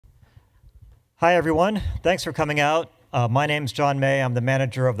Hi, everyone. Thanks for coming out. My name's John May. I'm the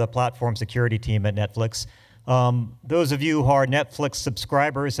manager of the platform security team at Netflix. Those of you who are Netflix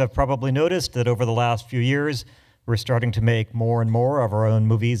subscribers have probably noticed that over the last few years, we're starting to make more and more of our own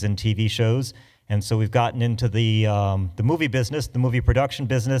movies and TV shows. And so we've gotten into the movie business, the movie production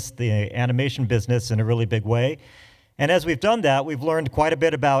business, the animation business in a really big way. And as we've done that, we've learned quite a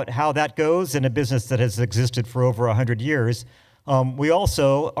bit about how that goes in a business that has existed for over 100 years. We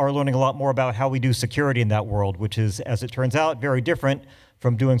also are learning a lot more about how we do security in that world, which is, as it turns out, very different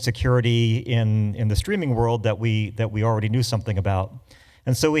from doing security in the streaming world that we already knew something about.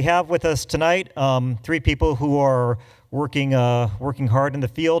 And so we have with us tonight three people who are working hard in the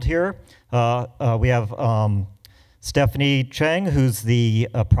field here. We have Stephanie Cheng, who's the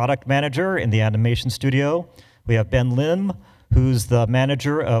product manager in the animation studio. We have Ben Lim, who's the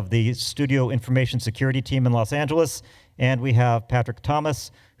manager of the studio information security team in Los Angeles. And we have Patrick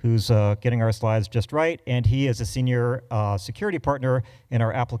Thomas, who's getting our slides just right, and he is a senior security partner in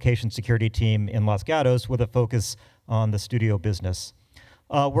our application security team in Los Gatos with a focus on the studio business.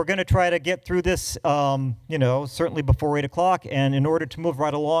 We're going to try to get through this, certainly before 8 o'clock, and in order to move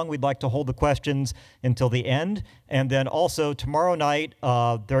right along, we'd like to hold the questions until the end. And then also tomorrow night, there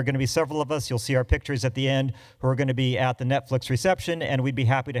are going to be several of us, you'll see our pictures at the end, who are going to be at the Netflix reception, and we'd be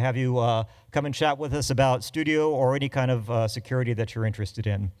happy to have you come and chat with us about studio or any kind of security that you're interested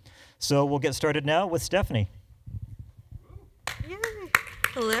in. So we'll get started now with Stephanie. Yay.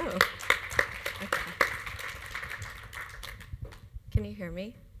 Hello. Can you hear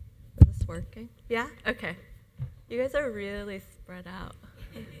me? Is this working? Yeah? Okay. You guys are really spread out.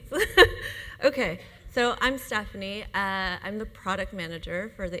 Okay, so I'm Stephanie. I'm the product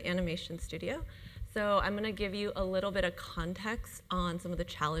manager for the animation studio. So I'm going to give you a little bit of context on some of the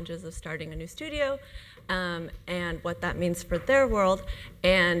challenges of starting a new studio and what that means for their world.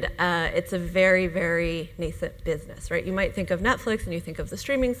 And it's a very, very nascent business, right? You might think of Netflix and you think of the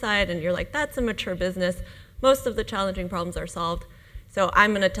streaming side and you're like, that's a mature business. Most of the challenging problems are solved. So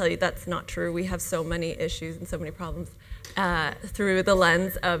I'm going to tell you that's not true. We have so many issues and so many problems through the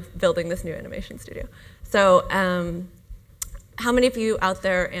lens of building this new animation studio. So how many of you out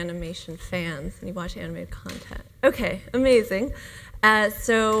there are animation fans and you watch animated content? Okay, amazing.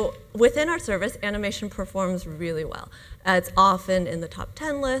 So within our service, animation performs really well. It's often in the top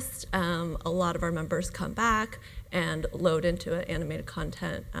 10 list. A lot of our members come back and load into animated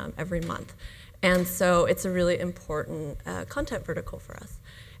content every month. And so it's a really important content vertical for us.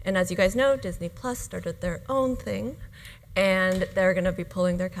 And as you guys know, Disney Plus started their own thing, and they're going to be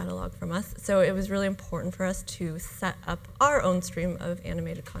pulling their catalog from us. So it was really important for us to set up our own stream of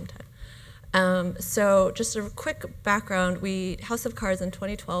animated content. So just a quick background, House of Cards in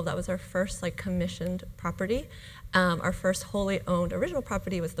 2012, that was our first commissioned property. Our first wholly owned original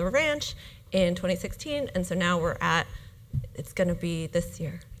property was The Ranch in 2016, and so now it's going to be this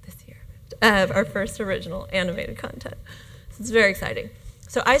year. Our first original animated content. So it's very exciting.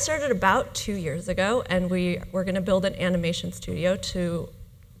 So I started about 2 years ago, and we're going to build an animation studio to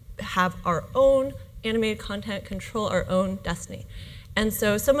have our own animated content, control our own destiny. And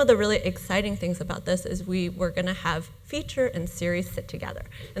so some of the really exciting things about this is we're going to have feature and series sit together.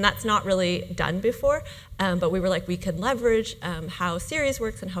 And that's not really done before, but we were like, we can leverage how series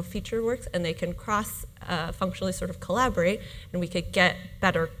works and how feature works, and they can cross-functionally sort of collaborate, and we could get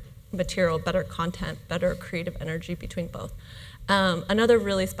better material, better content, better creative energy between both. Another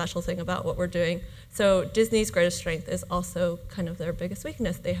really special thing about what we're doing, so Disney's greatest strength is also kind of their biggest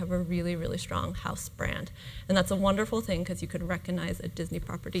weakness. They have a really, really strong house brand. And that's a wonderful thing because you could recognize a Disney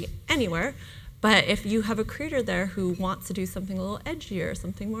property anywhere. But if you have a creator there who wants to do something a little edgier,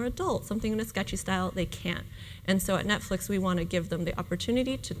 something more adult, something in a sketchy style, they can't. And so at Netflix, we want to give them the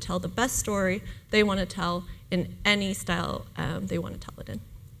opportunity to tell the best story they want to tell in any style they want to tell it in.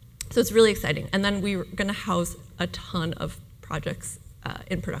 So it's really exciting. And then we're going to house a ton of projects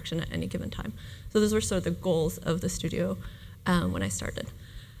in production at any given time. So those were sort of the goals of the studio when I started.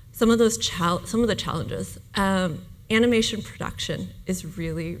 Some of the challenges. Animation production is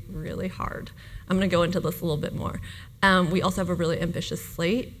really, really hard. I'm going to go into this a little bit more. We also have a really ambitious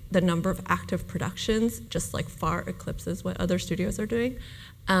slate. The number of active productions just far eclipses what other studios are doing.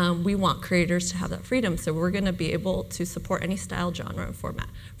 We want creators to have that freedom, so we're going to be able to support any style, genre, and format.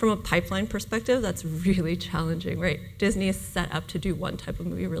 From a pipeline perspective, that's really challenging, right? Disney is set up to do one type of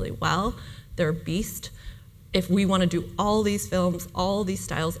movie really well. They're a beast. If we want to do all these films, all these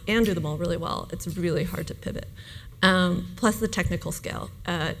styles, and do them all really well, it's really hard to pivot. Plus the technical scale.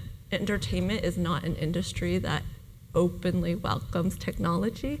 Entertainment is not an industry that openly welcomes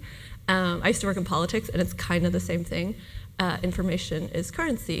technology. I used to work in politics, and it's kind of the same thing. information is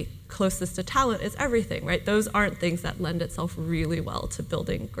currency, closest to talent is everything, right? Those aren't things that lend itself really well to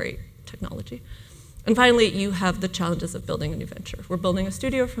building great technology. And finally, you have the challenges of building a new venture. We're building a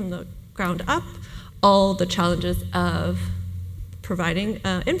studio from the ground up, all the challenges of providing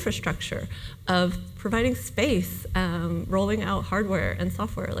infrastructure, of providing space, rolling out hardware and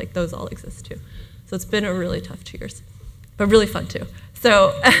software, like those all exist too. So it's been a really tough 2 years, but really fun too.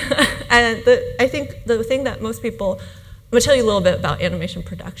 So, and I think the thing that most people, I'm gonna tell you a little bit about animation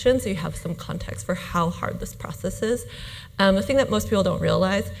production so you have some context for how hard this process is. The thing that most people don't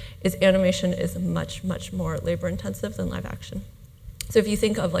realize is animation is much, much more labor intensive than live action. So if you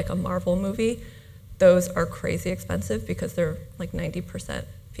think of like a Marvel movie, those are crazy expensive because they're like 90%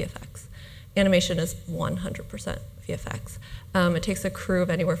 VFX. Animation is 100% VFX. It takes a crew of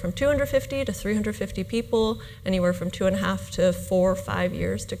anywhere from 250 to 350 people, anywhere from 2.5 to 4 or 5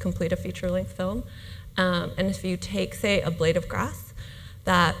 years to complete a feature-length film. And if you take, say, a blade of grass,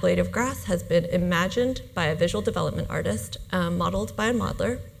 that blade of grass has been imagined by a visual development artist, modeled by a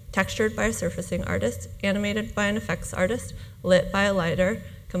modeler, textured by a surfacing artist, animated by an effects artist, lit by a lighter,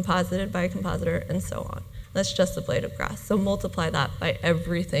 composited by a compositor, and so on. That's just a blade of grass. So multiply that by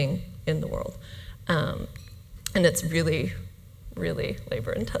everything in the world. And it's really, really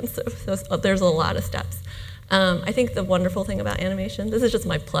labor intensive. So there's a lot of steps. I think the wonderful thing about animation, this is just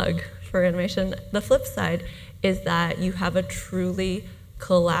my plug for animation, the flip side is that you have a truly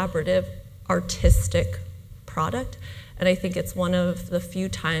collaborative, artistic product. And I think it's one of the few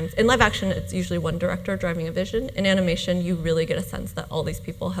times, in live action, it's usually one director driving a vision. In animation, you really get a sense that all these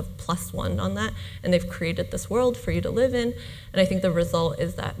people have +1 on that, and they've created this world for you to live in. And I think the result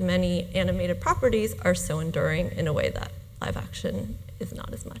is that many animated properties are so enduring in a way that live action is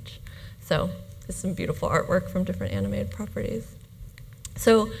not as much. So there's some beautiful artwork from different animated properties.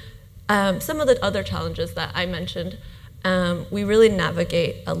 So some of the other challenges that I mentioned, we really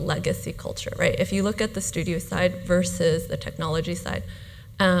navigate a legacy culture, right? If you look at the studio side versus the technology side,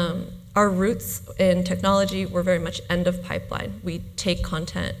 our roots in technology were very much end of pipeline. We take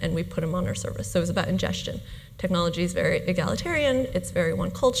content and we put them on our service. So it was about ingestion. Technology is very egalitarian. It's very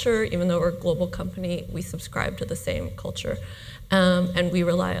one culture. Even though we're a global company, we subscribe to the same culture. And we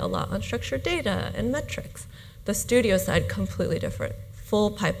rely a lot on structured data and metrics. The studio side, completely different.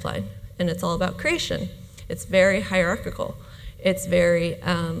 Full pipeline, and it's all about creation. It's very hierarchical. It's very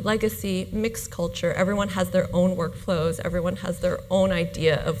legacy, mixed culture. Everyone has their own workflows. Everyone has their own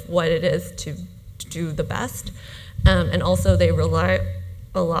idea of what it is to do the best. And also they rely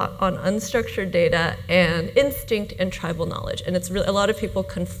a lot on unstructured data and instinct and tribal knowledge. And it's really, a lot of people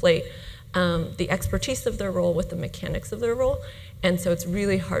conflate the expertise of their role with the mechanics of their role. And so it's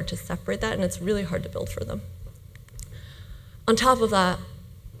really hard to separate that, and it's really hard to build for them. On top of that,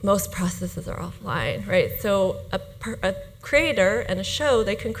 most processes are offline, right? So a creator and a show,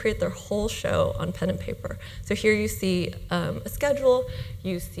 they can create their whole show on pen and paper. So here you see a schedule,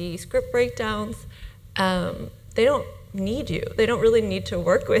 you see script breakdowns. They don't need you. They don't really need to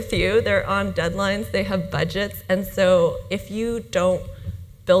work with you. They're on deadlines, they have budgets, and so if you don't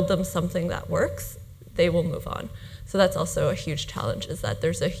build them something that works, they will move on. So that's also a huge challenge, is that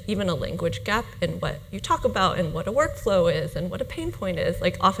there's even a language gap in what you talk about and what a workflow is and what a pain point is.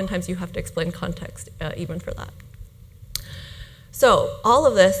 Like oftentimes you have to explain context even for that. So all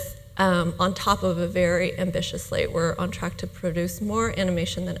of this on top of a very ambitious slate. We're on track to produce more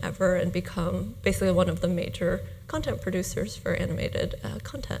animation than ever and become basically one of the major content producers for animated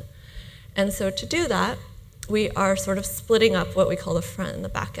content. And so to do that, we are sort of splitting up what we call the front and the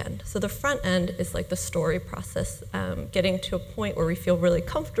back end. So the front end is like the story process, getting to a point where we feel really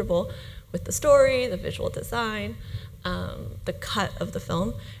comfortable with the story, the visual design, the cut of the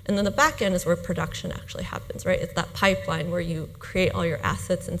film. And then the back end is where production actually happens, right? It's that pipeline where you create all your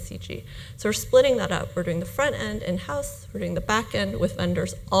assets in CG. So we're splitting that up. We're doing the front end in-house, we're doing the back end with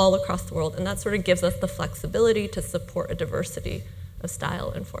vendors all across the world, and that sort of gives us the flexibility to support a diversity of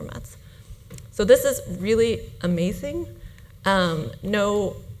style and formats. So this is really amazing.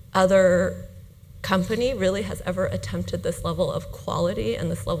 No other company really has ever attempted this level of quality and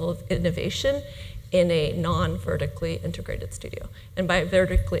this level of innovation in a non-vertically integrated studio. And by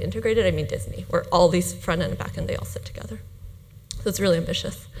vertically integrated, I mean Disney, where all these front end and back end, they all sit together. So it's really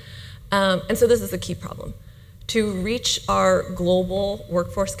ambitious. And so this is a key problem. To reach our global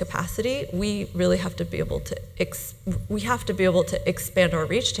workforce capacity, we really have to be able to expand our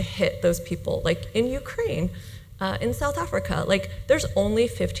reach to hit those people, like in Ukraine, in South Africa. Like there's only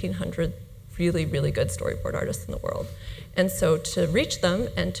 1,500 really, really good storyboard artists in the world. And so to reach them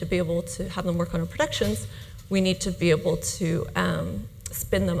and to be able to have them work on our productions, we need to be able to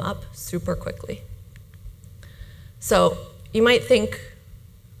spin them up super quickly. So you might think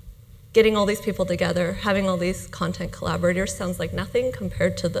getting all these people together, having all these content collaborators sounds like nothing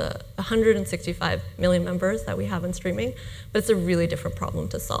compared to the 165 million members that we have in streaming, but it's a really different problem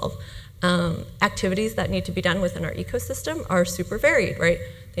to solve. Activities that need to be done within our ecosystem are super varied, right?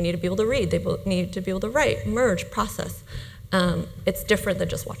 They need to be able to read, they need to be able to write, merge, process. It's different than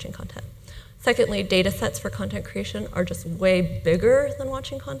just watching content. Secondly, data sets for content creation are just way bigger than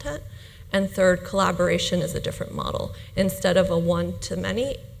watching content. And third, collaboration is a different model. Instead of a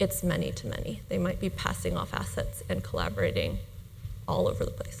one-to-many, it's many-to-many. They might be passing off assets and collaborating all over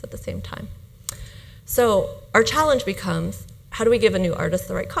the place at the same time. So our challenge becomes, how do we give a new artist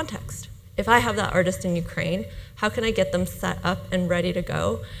the right context? If I have that artist in Ukraine, how can I get them set up and ready to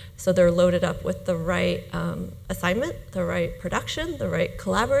go so they're loaded up with the right assignment, the right production, the right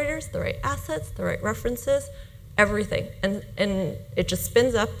collaborators, the right assets, the right references, everything, and it just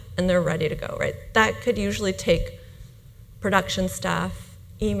spins up and they're ready to go, right? That could usually take production staff,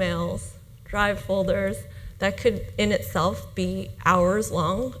 emails, drive folders. That could in itself be hours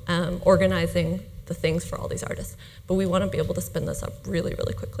long organizing the things for all these artists. But we want to be able to spin this up really,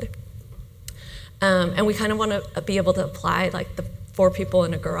 really quickly. And we kind of want to be able to apply like the 4 people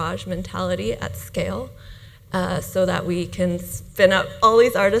in a garage mentality at scale. So that we can spin up all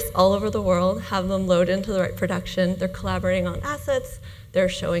these artists all over the world, have them load into the right production. They're collaborating on assets. They're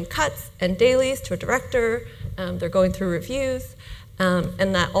showing cuts and dailies to a director. They're going through reviews.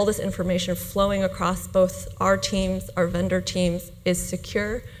 And that all this information flowing across both our teams, our vendor teams, is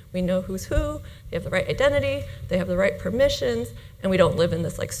secure. We know who's who. They have the right identity. They have the right permissions. And we don't live in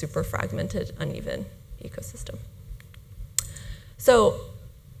this like super fragmented, uneven ecosystem. So,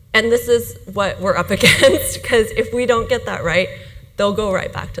 and this is what we're up against, because if we don't get that right, they'll go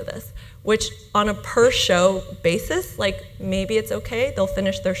right back to this, which on a per show basis, like maybe it's okay, they'll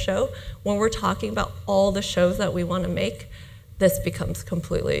finish their show. When we're talking about all the shows that we want to make, this becomes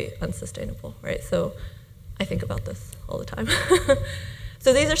completely unsustainable, right? So I think about this all the time.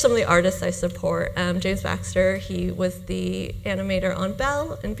 So these are some of the artists I support. James Baxter, he was the animator on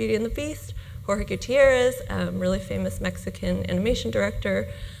Belle and Beauty and the Beast. Jorge Gutierrez, really famous Mexican animation director.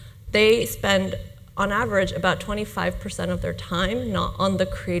 They spend, on average, about 25% of their time not on the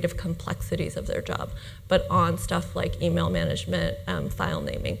creative complexities of their job, but on stuff like email management, file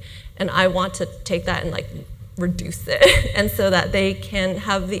naming. And I want to take that and like reduce it, and so that they can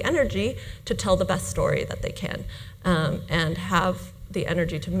have the energy to tell the best story that they can, and have the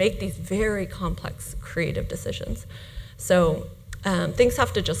energy to make these very complex creative decisions. So things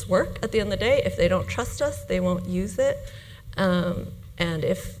have to just work at the end of the day. If they don't trust us, they won't use it. And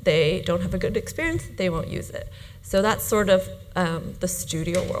if they don't have a good experience, they won't use it. So that's sort of the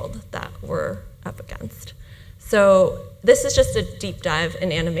studio world that we're up against. So this is just a deep dive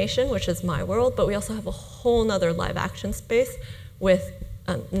in animation, which is my world, but we also have a whole nother live action space with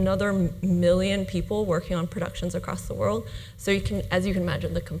another 1 million people working on productions across the world. So you can, as you can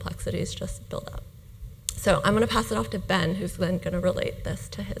imagine, the complexities just build up. So I'm going to pass it off to Ben, who's then going to relate this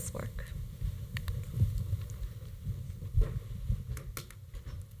to his work.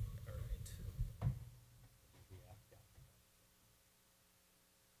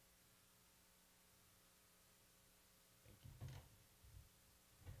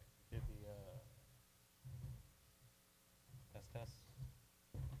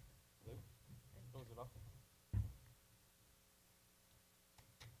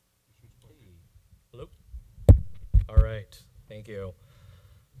 Hello? All right, thank you.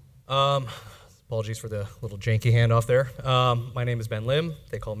 Apologies for the little janky handoff there. My name is Ben Lim.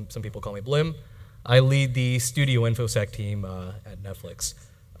 Some people call me Blim. I lead the studio InfoSec team at Netflix.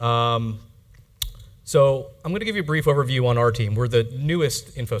 So I'm going to give you a brief overview on our team. We're the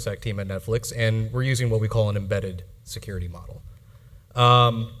newest InfoSec team at Netflix, and we're using what we call an embedded security model.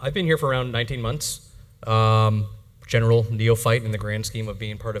 I've been here for around 19 months. General neophyte in the grand scheme of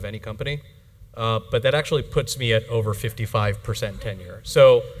being part of any company. But that actually puts me at over 55% tenure.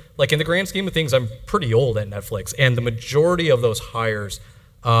 So, like in the grand scheme of things, I'm pretty old at Netflix, and the majority of those hires,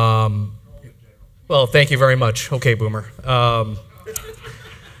 well, thank you very much. Okay, boomer.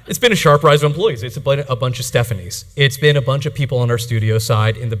 It's been a sharp rise of employees. It's been a bunch of Stephanies. It's been a bunch of people on our studio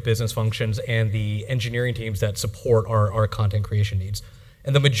side in the business functions and the engineering teams that support our content creation needs.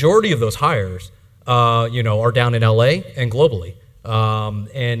 And the majority of those hires, are down in LA and globally. And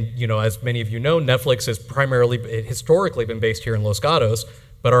as many of you know, Netflix has historically been based here in Los Gatos,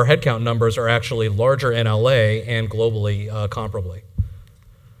 but our headcount numbers are actually larger in LA and globally comparably.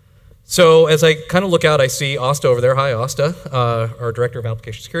 So as I kind of look out, I see Asta over there. Hi, Asta, our Director of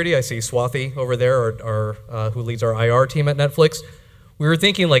Application Security. I see Swathi over there, who leads our IR team at Netflix. we were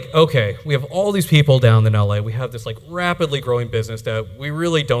thinking like, okay, we have all these people down in LA. We have this like rapidly growing business that we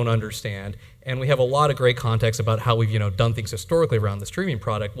really don't understand. And we have a lot of great context about how we've done things historically around the streaming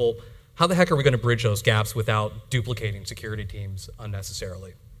product. Well, how the heck are we going to bridge those gaps without duplicating security teams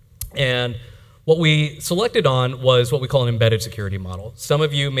unnecessarily? And what we selected on was what we call an embedded security model. Some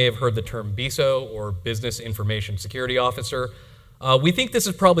of you may have heard the term BISO, or Business Information Security Officer. We think this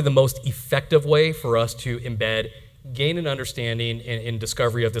is probably the most effective way for us to embed, gain an understanding in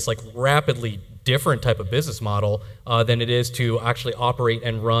discovery of this like rapidly different type of business model than it is to actually operate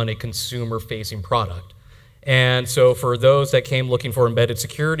and run a consumer-facing product. And so for those that came looking for embedded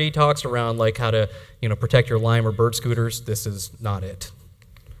security talks around like how to protect your Lime or Bird scooters, this is not it.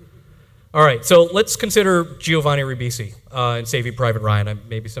 All right, so let's consider Giovanni Ribisi in Saving Private Ryan.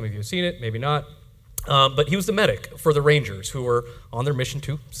 Maybe some of you have seen it, maybe not. But he was the medic for the Rangers who were on their mission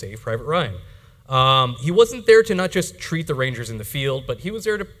to save Private Ryan. He wasn't there to not just treat the Rangers in the field, but he was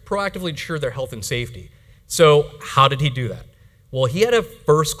there to proactively ensure their health and safety. So how did he do that? Well, he had a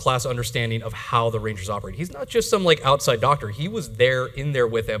first-class understanding of how the Rangers operate. He's not just some like outside doctor. He was in there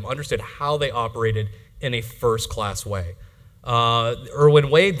with them, understood how they operated in a first-class way. Irwin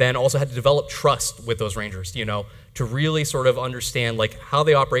Wade then also had to develop trust with those Rangers, to really sort of understand like how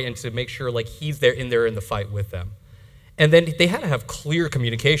they operate and to make sure like he's there in the fight with them. And then they had to have clear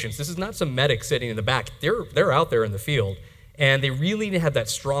communications. This is not some medic sitting in the back. They're out there in the field. And they really need to have that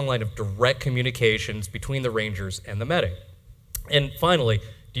strong line of direct communications between the Rangers and the medic. And finally,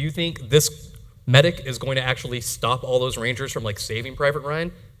 do you think this medic is going to actually stop all those Rangers from like saving Private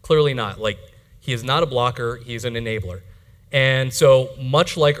Ryan? Clearly not. Like, he is not a blocker, he's an enabler. And so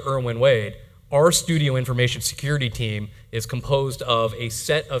much like Irwin Wade, our studio information security team is composed of a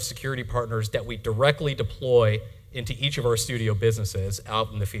set of security partners that we directly deploy into each of our studio businesses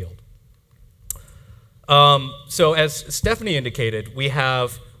out in the field. So as Stephanie indicated, we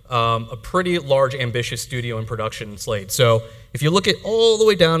have a pretty large, ambitious studio and production slate. So if you look at all the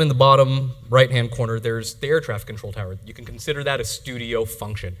way down in the bottom right-hand corner, there's the air traffic control tower. You can consider that a studio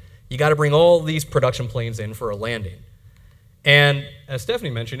function. You got to bring all these production planes in for a landing. And as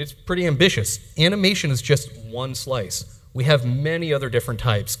Stephanie mentioned, it's pretty ambitious. Animation is just one slice. We have many other different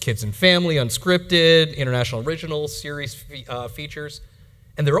types: kids and family, unscripted, international original, series features,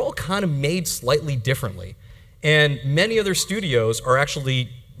 and they're all kind of made slightly differently. And many other studios are actually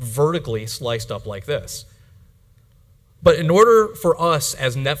vertically sliced up like this. But in order for us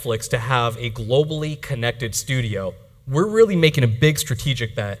as Netflix to have a globally connected studio, we're really making a big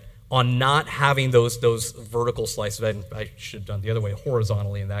strategic bet on not having those vertical slices. I should have done the other way,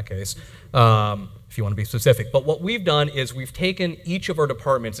 horizontally in that case, if you want to be specific. But what we've done is we've taken each of our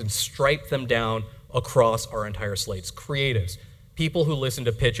departments and striped them down across our entire slates. Creatives, people who listen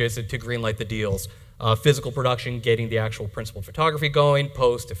to pitches and to greenlight the deals. Physical production, getting the actual principal photography going,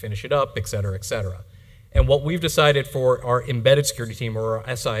 post to finish it up, et cetera, et cetera. And what we've decided for our embedded security team or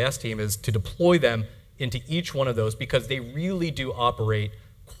our SIS team is to deploy them into each one of those because they really do operate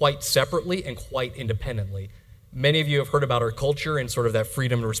quite separately and quite independently. Many of you have heard about our culture and sort of that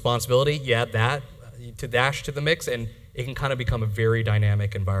freedom and responsibility. You add that to dash to the mix and it can kind of become a very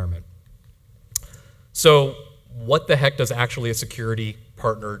dynamic environment. So what the heck does actually a security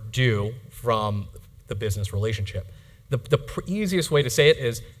partner do from the business relationship? The easiest way to say it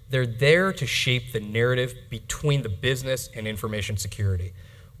is they're there to shape the narrative between the business and information security.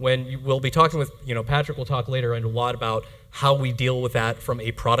 We'll be talking with, Patrick will talk later a lot about how we deal with that from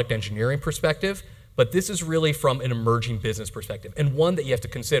a product engineering perspective, but this is really from an emerging business perspective. And one that you have to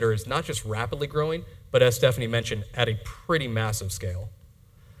consider is not just rapidly growing, but as Stephanie mentioned, at a pretty massive scale.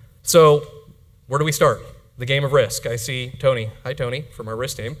 So where do we start? The game of risk. I see Tony. Hi, Tony, from our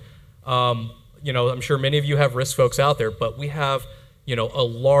risk team. I'm sure many of you have risk folks out there, but we have, a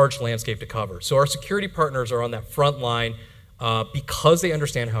large landscape to cover. So our security partners are on that front line because they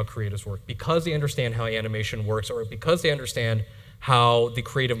understand how creatives work, because they understand how animation works, or because they understand how the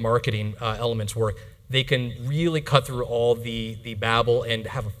creative marketing elements work. They can really cut through all the babble and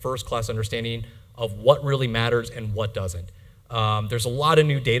have a first-class understanding of what really matters and what doesn't. There's a lot of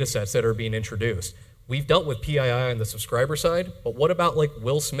new data sets that are being introduced. We've dealt with PII on the subscriber side, but what about like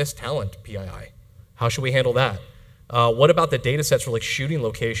Will Smith's talent PII? How should we handle that? What about the data sets for like shooting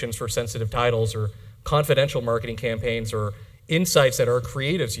locations for sensitive titles or confidential marketing campaigns or insights that our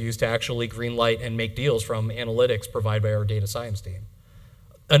creatives use to actually greenlight and make deals from analytics provided by our data science team?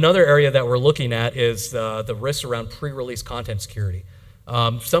 Another area that we're looking at is the risks around pre-release content security.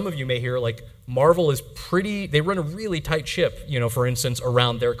 Some of you may hear like Marvel is they run a really tight ship, for instance,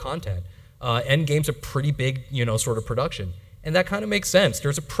 around their content. Endgame's a pretty big, sort of production. And that kind of makes sense.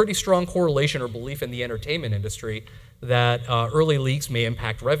 There's a pretty strong correlation or belief in the entertainment industry that early leaks may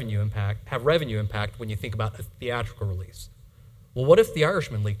have revenue impact when you think about a theatrical release. Well, what if The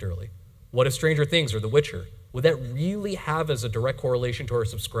Irishman leaked early? What if Stranger Things or The Witcher? Would that really have as a direct correlation to our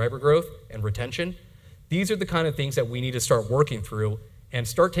subscriber growth and retention? These are the kind of things that we need to start working through and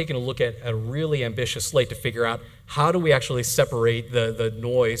start taking a look at a really ambitious slate to figure out how do we actually separate the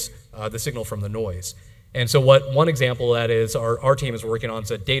noise, the signal from the noise. And so one example of that is our team is working on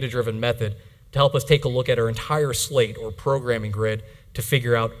is a data-driven method to help us take a look at our entire slate or programming grid to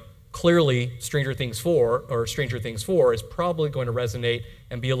figure out clearly Stranger Things 4 is probably going to resonate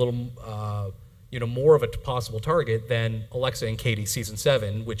and be a little more of a possible target than Alexa and Katie season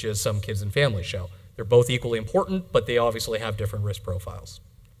 7, which is some kids and family show. They're both equally important, but they obviously have different risk profiles.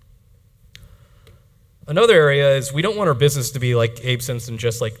 Another area is we don't want our business to be like Abe Simpson,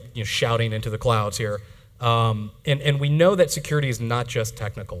 just like shouting into the clouds here. And we know that security is not just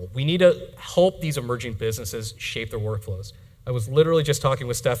technical. We need to help these emerging businesses shape their workflows. I was literally just talking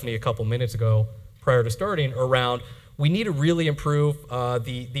with Stephanie a couple minutes ago prior to starting around we need to really improve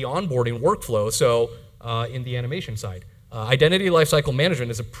the onboarding workflow. So in the animation side, identity lifecycle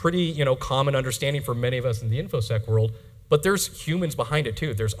management is a pretty common understanding for many of us in the InfoSec world, but there's humans behind it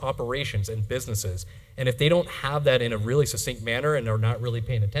too. There's operations and businesses. And if they don't have that in a really succinct manner and are not really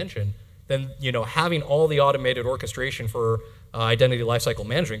paying attention, then having all the automated orchestration for identity lifecycle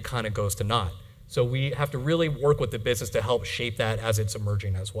management kind of goes to naught. So we have to really work with the business to help shape that as it's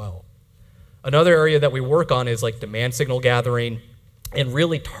emerging as well. Another area that we work on is like demand signal gathering and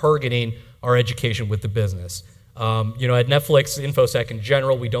really targeting our education with the business. At Netflix, InfoSec in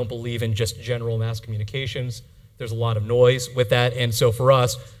general, we don't believe in just general mass communications. There's a lot of noise with that, and so for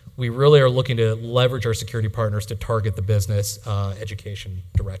us, we really are looking to leverage our security partners to target the business education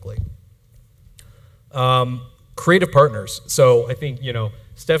directly. Creative partners. So I think,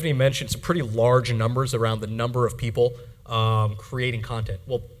 Stephanie mentioned some pretty large numbers around the number of people creating content.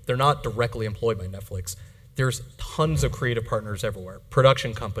 Well, they're not directly employed by Netflix. There's tons of creative partners everywhere.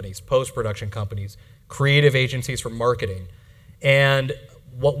 Production companies, post-production companies, creative agencies for marketing. And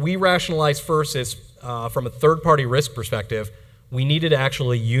what we rationalized first is from a third-party risk perspective, we needed to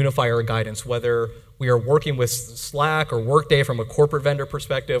actually unify our guidance, whether we are working with Slack or Workday from a corporate vendor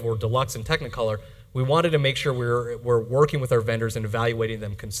perspective or Deluxe and Technicolor. We wanted to make sure we're working with our vendors and evaluating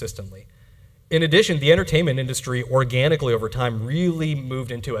them consistently. In addition, the entertainment industry organically over time really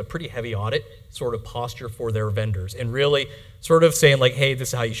moved into a pretty heavy audit sort of posture for their vendors and really sort of saying like, hey, this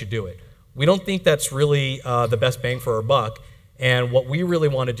is how you should do it. We don't think that's really the best bang for our buck. And what we really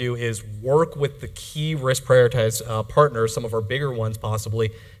want to do is work with the key risk prioritized partners, some of our bigger ones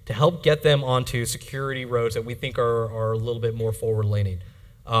possibly, to help get them onto security roads that we think are a little bit more forward leaning.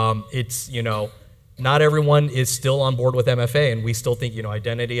 Not everyone is still on board with MFA, and we still think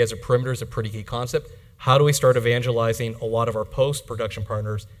identity as a perimeter is a pretty key concept. How do we start evangelizing a lot of our post-production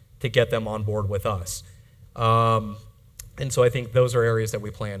partners to get them on board with us? And so I think those are areas that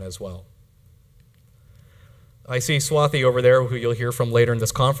we plan as well. I see Swathi over there, who you'll hear from later in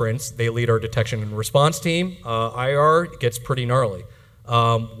this conference. They lead our detection and response team. IR gets pretty gnarly.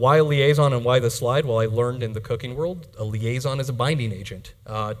 Why a liaison and why the slide? Well, I learned in the cooking world, a liaison is a binding agent.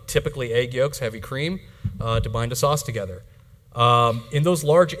 Typically egg yolks, heavy cream, to bind a sauce together. In those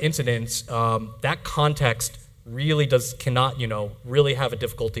large incidents, that context really cannot really have a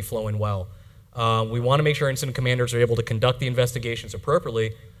difficulty flowing well. We want to make sure incident commanders are able to conduct the investigations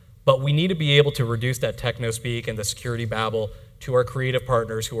appropriately, but we need to be able to reduce that techno-speak and the security babble to our creative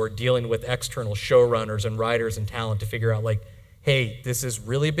partners who are dealing with external showrunners and writers and talent to figure out like, hey, this is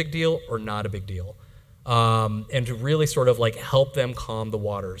really a big deal or not a big deal. And to really sort of like help them calm the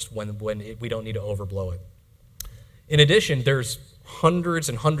waters when we don't need to overblow it. In addition, there's hundreds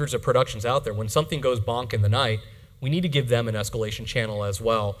and hundreds of productions out there. When something goes bonk in the night, we need to give them an escalation channel as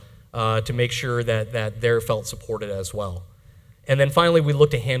well to make sure that they're felt supported as well. And then finally, we look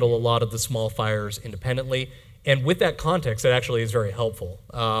to handle a lot of the small fires independently. And with that context, it actually is very helpful.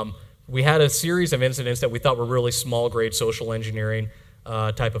 We had a series of incidents that we thought were really small-grade social engineering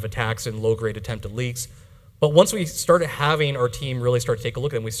type of attacks and low-grade attempted leaks. But once we started having our team really start to take a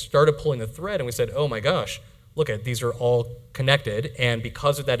look at them, we started pulling the thread and we said, oh my gosh, look at these are all connected. And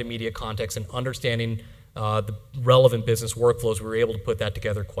because of that immediate context and understanding the relevant business workflows, we were able to put that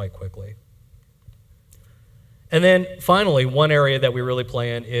together quite quickly. And then finally, one area that we really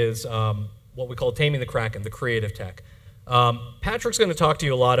play in is what we call taming the Kraken, the creative tech. Patrick's going to talk to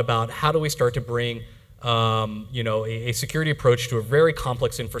you a lot about how do we start to bring a security approach to a very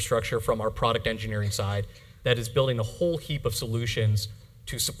complex infrastructure from our product engineering side that is building a whole heap of solutions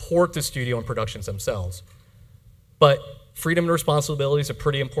to support the studio and productions themselves. But freedom and responsibility is a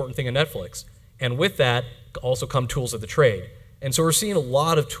pretty important thing in Netflix. And with that also come tools of the trade. And so we're seeing a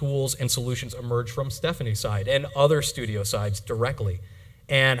lot of tools and solutions emerge from Stephanie's side and other studio sides directly.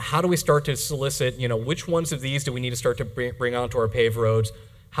 And how do we start to solicit, which ones of these do we need to start to bring onto our paved roads?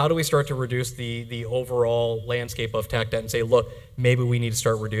 How do we start to reduce the overall landscape of tech debt and say, look, maybe we need to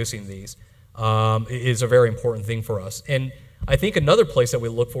start reducing these? Is a very important thing for us. And I think another place that we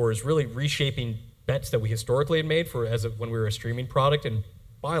look for is really reshaping bets that we historically had made when we were a streaming product and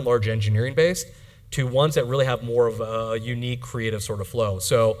by and large engineering based, to ones that really have more of a unique creative sort of flow.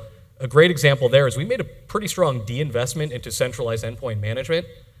 So a great example there is we made a pretty strong de-investment into centralized endpoint management,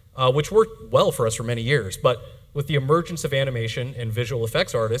 which worked well for us for many years. But with the emergence of animation and visual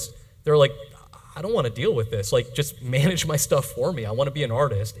effects artists, they're like, I don't want to deal with this. Like, just manage my stuff for me. I want to be an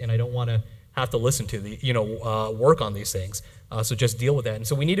artist, and I don't want to have to listen to work on these things. So just deal with that. And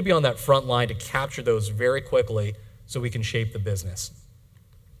so we need to be on that front line to capture those very quickly so we can shape the business.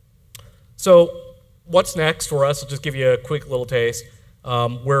 So what's next for us? I'll just give you a quick little taste.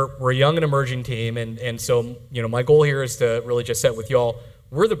 We're a young and emerging team, and so my goal here is to really just set with y'all.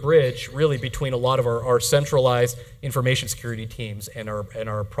 We're the bridge really between a lot of our centralized information security teams and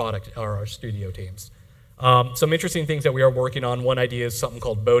our studio teams. Some interesting things that we are working on. One idea is something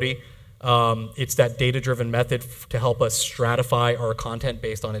called Bodhi. It's that data-driven method to help us stratify our content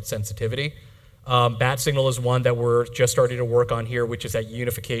based on its sensitivity. Bat Signal is one that we're just starting to work on here, which is that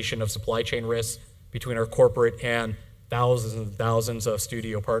unification of supply chain risks between our corporate and thousands and thousands of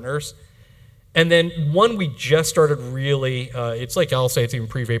studio partners. And then one we just started really, it's like I'll say it's even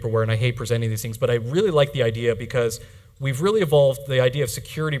pre-vaporware, and I hate presenting these things, but I really like the idea because we've really evolved the idea of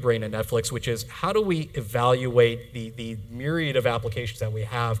security brain at Netflix, which is how do we evaluate the myriad of applications that we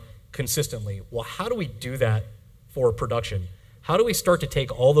have consistently? Well, how do we do that for production? How do we start to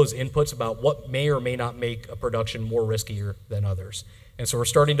take all those inputs about what may or may not make a production more riskier than others? And so we're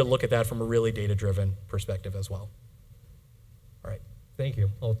starting to look at that from a really data-driven perspective as well. All right, thank you.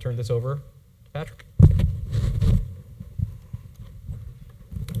 I'll turn this over to Patrick.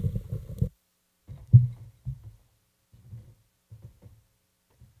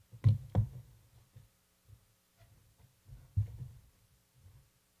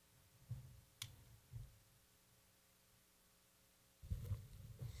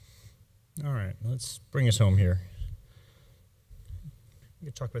 All right, let's bring us home here. We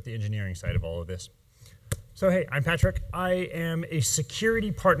can talk about the engineering side of all of this. So hey, I'm Patrick. I am a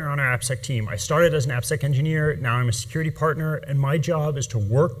security partner on our AppSec team. I started as an AppSec engineer, now I'm a security partner, and my job is to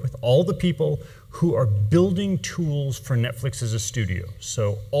work with all the people who are building tools for Netflix as a studio.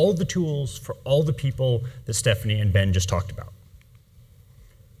 So all the tools for all the people that Stephanie and Ben just talked about.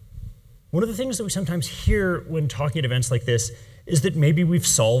 One of the things that we sometimes hear when talking at events like this is that maybe we've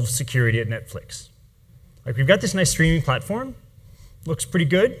solved security at Netflix. Like, we've got this nice streaming platform, looks pretty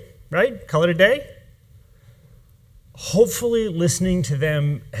good, right? Call it a day. Hopefully listening to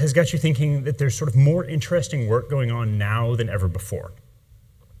them has got you thinking that there's sort of more interesting work going on now than ever before.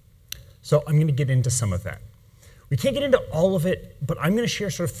 So I'm going to get into some of that. We can't get into all of it, but I'm going to share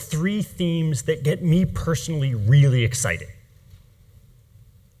sort of 3 themes that get me personally really excited.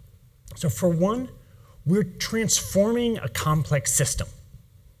 So for one, we're transforming a complex system.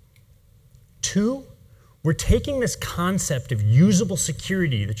 2, we're taking this concept of usable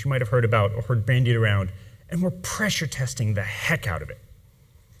security that you might have heard about or heard bandied around, and we're pressure testing the heck out of it.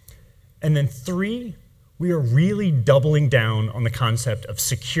 And then 3, we are really doubling down on the concept of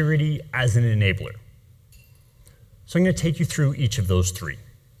security as an enabler. So I'm going to take you through each of those 3.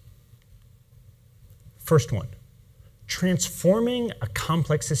 First one. Transforming a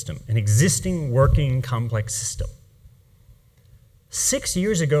complex system, an existing working complex system. 6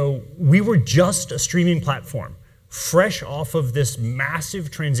 years ago, we were just a streaming platform, fresh off of this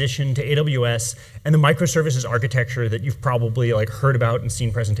massive transition to AWS and the microservices architecture that you've probably heard about and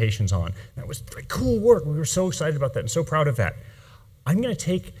seen presentations on. That was cool work. We were so excited about that and so proud of that. I'm going to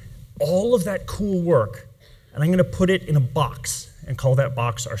take all of that cool work and I'm going to put it in a box and call that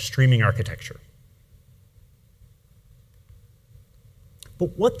box our streaming architecture.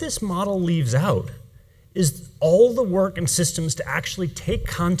 But what this model leaves out is all the work and systems to actually take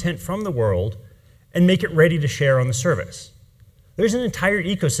content from the world and make it ready to share on the service. There's an entire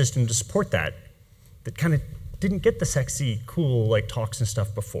ecosystem to support that kind of didn't get the sexy, cool talks and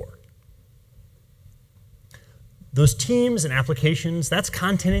stuff before. Those teams and applications, that's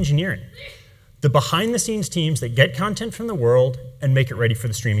content engineering. The behind-the-scenes teams that get content from the world and make it ready for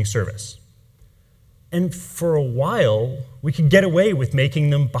the streaming service. And for a while, we could get away with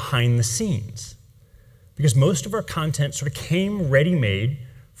making them behind the scenes because most of our content sort of came ready-made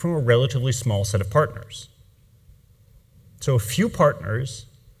from a relatively small set of partners. So a few partners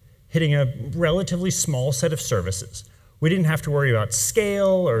hitting a relatively small set of services. We didn't have to worry about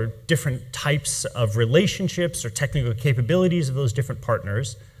scale or different types of relationships or technical capabilities of those different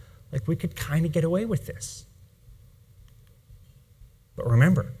partners. Like, we could kind of get away with this. But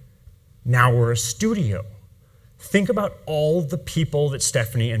remember, now we're a studio. Think about all the people that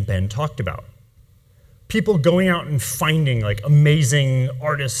Stephanie and Ben talked about. People going out and finding like amazing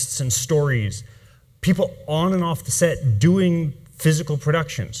artists and stories. People on and off the set doing physical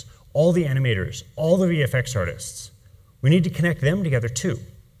productions. All the animators, all the VFX artists. We need to connect them together too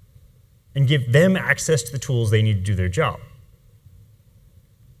and give them access to the tools they need to do their job.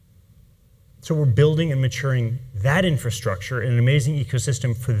 So we're building and maturing that infrastructure in an amazing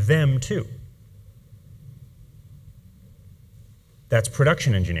ecosystem for them too. That's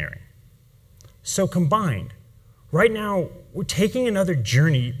production engineering. So combined, right now, we're taking another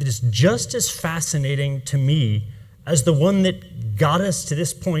journey that is just as fascinating to me as the one that got us to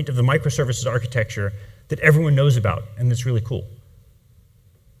this point of the microservices architecture that everyone knows about, and that's really cool.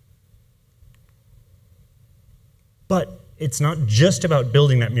 But it's not just about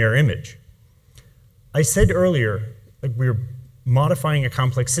building that mirror image. I said earlier, like, we're modifying a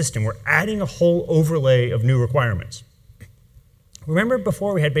complex system. We're adding a whole overlay of new requirements. Remember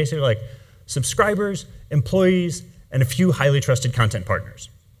before we had basically like subscribers, employees, and a few highly trusted content partners.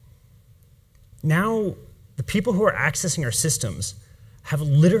 Now, the people who are accessing our systems have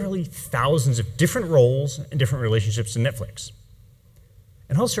literally thousands of different roles and different relationships to Netflix.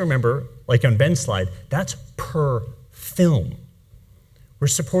 And also remember, like on Ben's slide, that's per film. We're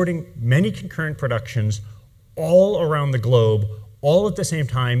supporting many concurrent productions all around the globe, all at the same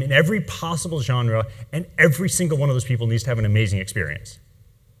time, in every possible genre, and every single one of those people needs to have an amazing experience.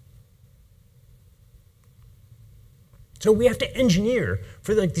 So we have to engineer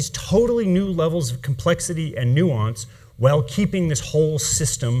for like these totally new levels of complexity and nuance while keeping this whole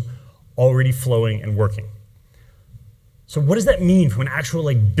system already flowing and working. So what does that mean from an actual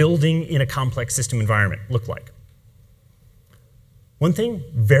like building in a complex system environment look like? One thing,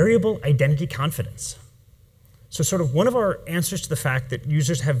 variable identity confidence. So sort of one of our answers to the fact that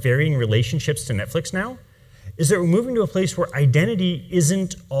users have varying relationships to Netflix now is that we're moving to a place where identity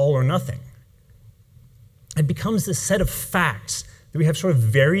isn't all or nothing. It becomes this set of facts that we have sort of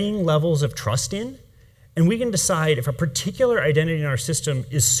varying levels of trust in, and we can decide if a particular identity in our system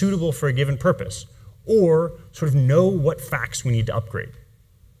is suitable for a given purpose, or sort of know what facts we need to upgrade.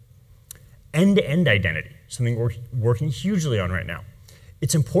 End-to-end identity, something we're working hugely on right now.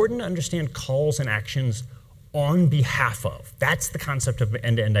 It's important to understand calls and actions on behalf of. That's the concept of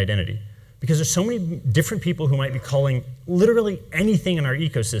end-to-end identity. Because there's so many different people who might be calling literally anything in our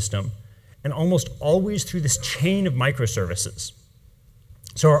ecosystem, and almost always through this chain of microservices.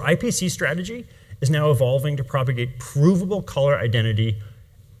 So our IPC strategy is now evolving to propagate provable caller identity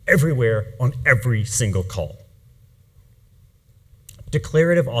everywhere on every single call.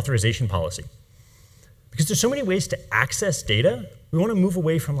 Declarative authorization policy. Because there's so many ways to access data, we want to move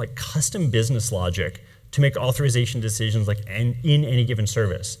away from like custom business logic to make authorization decisions like in any given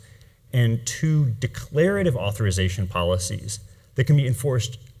service, and to declarative authorization policies that can be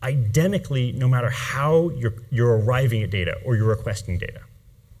enforced identically no matter how you're arriving at data or you're requesting data.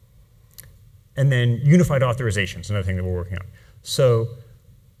 And then unified authorization is another thing that we're working on. So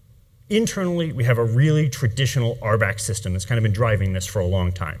internally, we have a really traditional RBAC system that's kind of been driving this for a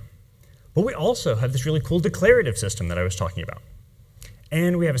long time. But we also have this really cool declarative system that I was talking about.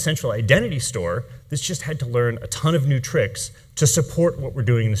 And we have a central identity store that's just had to learn a ton of new tricks to support what we're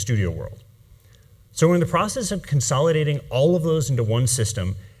doing in the studio world. So we're in the process of consolidating all of those into one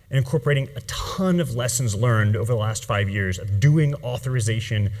system and incorporating a ton of lessons learned over the last 5 years of doing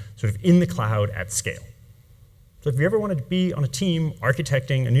authorization sort of in the cloud at scale. So if you ever wanted to be on a team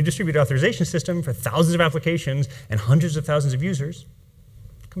architecting a new distributed authorization system for thousands of applications and hundreds of thousands of users,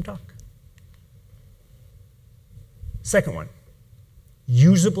 come talk. Second one,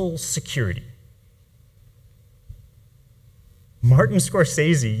 usable security. Martin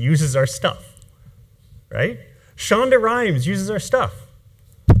Scorsese uses our stuff, right? Shonda Rhimes uses our stuff.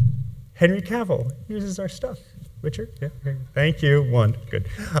 Henry Cavill uses our stuff. Richard? Yeah, okay. Thank you. One, good.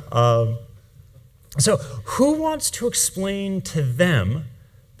 So who wants to explain to them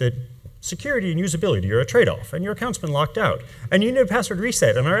that security and usability are a trade-off, and your account's been locked out, and you need a password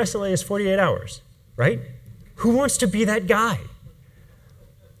reset, and our SLA is 48 hours, right? Who wants to be that guy?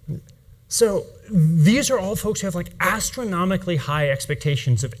 So these are all folks who have like astronomically high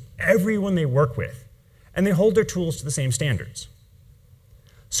expectations of everyone they work with, and they hold their tools to the same standards.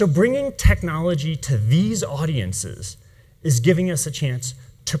 So bringing technology to these audiences is giving us a chance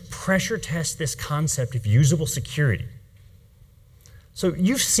to pressure test this concept of usable security. So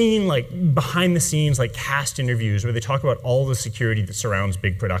you've seen like behind the scenes like cast interviews where they talk about all the security that surrounds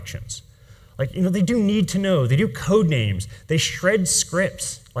big productions. Like, you know, they do need to know, they do code names, they shred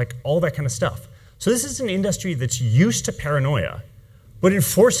scripts, like all that kind of stuff. So this is an industry that's used to paranoia, but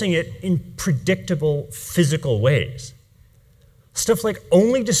enforcing it in predictable physical ways. Stuff like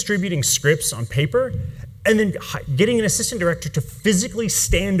only distributing scripts on paper and then getting an assistant director to physically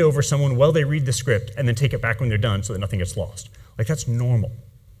stand over someone while they read the script and then take it back when they're done so that nothing gets lost. Like, that's normal.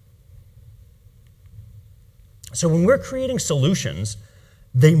 So when we're creating solutions,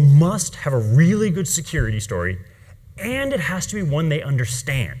 they must have a really good security story, and it has to be one they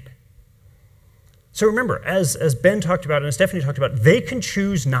understand. So remember, as Ben talked about and as Stephanie talked about, they can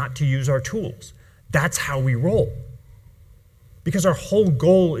choose not to use our tools. That's how we roll. Because our whole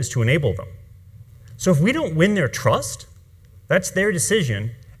goal is to enable them. So if we don't win their trust, that's their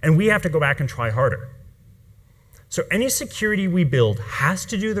decision, and we have to go back and try harder. So any security we build has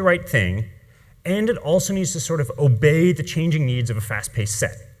to do the right thing, and it also needs to sort of obey the changing needs of a fast-paced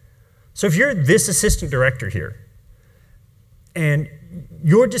set. So if you're this assistant director here, and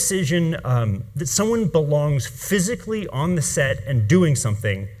your decision that someone belongs physically on the set and doing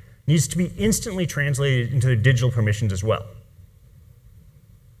something needs to be instantly translated into their digital permissions as well.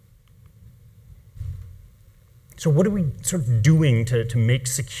 So what are we sort of doing to make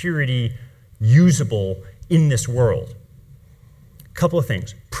security usable in this world? A couple of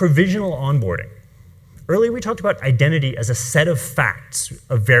things. Provisional onboarding. Earlier we talked about identity as a set of facts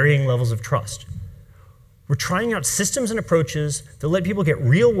of varying levels of trust. We're trying out systems and approaches that let people get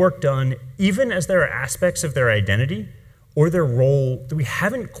real work done even as there are aspects of their identity or their role that we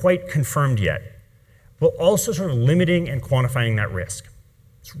haven't quite confirmed yet, while also sort of limiting and quantifying that risk.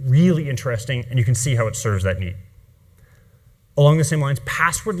 It's really interesting, and you can see how it serves that need. Along the same lines,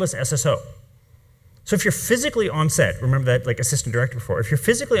 passwordless SSO. So if you're physically on set, remember that like assistant director before, if you're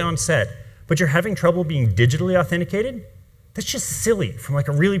physically on set, but you're having trouble being digitally authenticated, that's just silly from like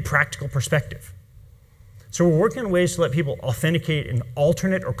a really practical perspective. So we're working on ways to let people authenticate in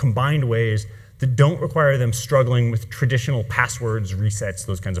alternate or combined ways that don't require them struggling with traditional passwords, resets,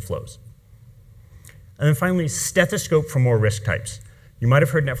 those kinds of flows. And then finally, stethoscope for more risk types. You might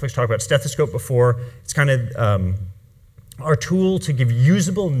have heard Netflix talk about stethoscope before. It's kind of our tool to give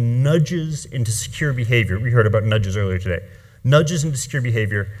usable nudges into secure behavior. We heard about nudges earlier today. Nudges into secure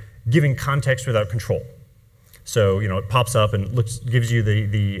behavior, giving context without control. So, you know, it pops up and gives you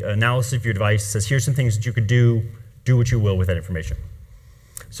the analysis of your device, says here's some things that you could do what you will with that information.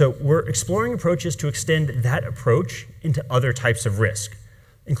 So we're exploring approaches to extend that approach into other types of risk,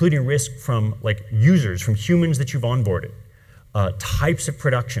 including risk from like users, from humans that you've onboarded, types of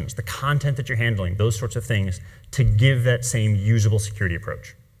productions, the content that you're handling, those sorts of things, to give that same usable security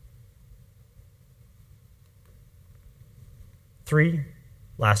approach. 3,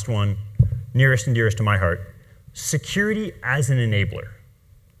 last one, nearest and dearest to my heart, security as an enabler.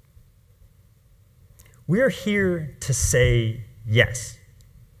 We're here to say yes.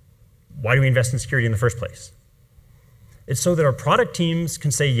 Why do we invest in security in the first place? It's so that our product teams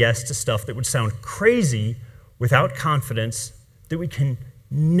can say yes to stuff that would sound crazy without confidence that we can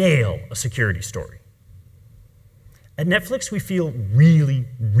nail a security story. At Netflix, we feel really,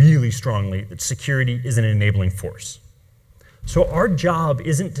 really strongly that security is an enabling force. So our job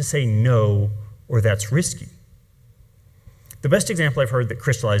isn't to say no or that's risky. The best example I've heard that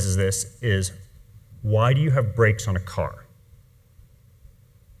crystallizes this is, why do you have brakes on a car?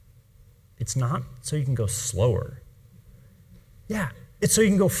 It's not so you can go slower. Yeah, it's so you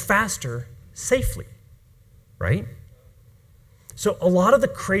can go faster safely, right? So a lot of the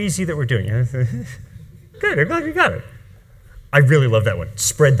crazy that we're doing, good, I'm glad you got it. I really love that one.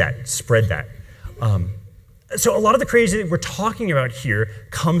 Spread that, spread that. So a lot of the crazy that we're talking about here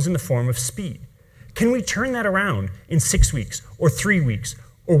comes in the form of speed. Can we turn that around in 6 weeks or 3 weeks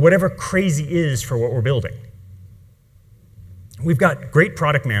or whatever crazy is for what we're building? We've got great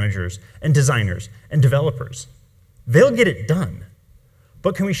product managers and designers and developers. They'll get it done,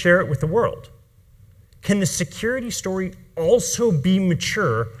 but can we share it with the world? Can the security story also be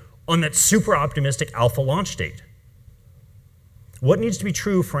mature on that super optimistic alpha launch date? What needs to be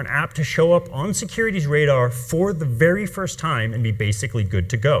true for an app to show up on security's radar for the very first time and be basically good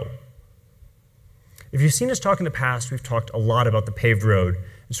to go? If you've seen us talk in the past, we've talked a lot about the paved road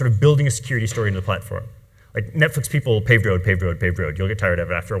and sort of building a security story into the platform. Like Netflix people, paved road, paved road, paved road. You'll get tired of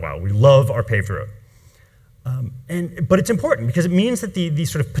it after a while. We love our paved road. But it's important because it means that the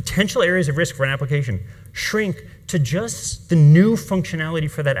sort of potential areas of risk for an application shrink to just the new functionality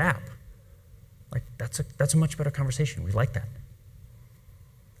for that app. Like that's a much better conversation. We like that.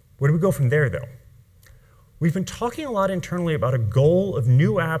 Where do we go from there, though? we've been talking a lot internally about a goal of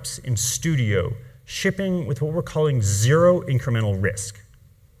new apps in Studio shipping with what we're calling zero incremental risk.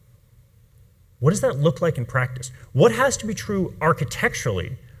 What does that look like in practice? What has to be true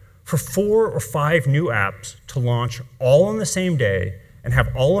architecturally for 4 or 5 new apps to launch all on the same day and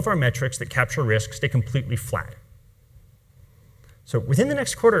have all of our metrics that capture risk stay completely flat? So within the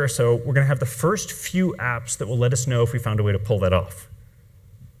next quarter or so, we're going to have the first few apps that will let us know if we found a way to pull that off.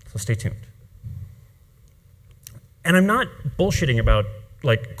 So stay tuned. And I'm not bullshitting about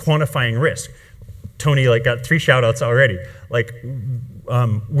like quantifying risk. Tony got 3 shout outs already.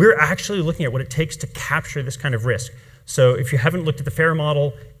 We're actually looking at what it takes to capture this kind of risk. So if you haven't looked at the FAIR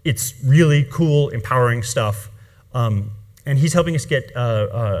model, it's really cool, empowering stuff. And he's helping us get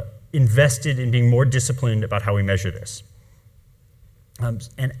invested in being more disciplined about how we measure this.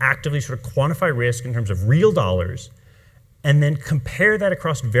 And actively sort of quantify risk in terms of real dollars, and then compare that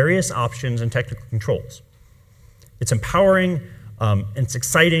across various options and technical controls. It's empowering, and it's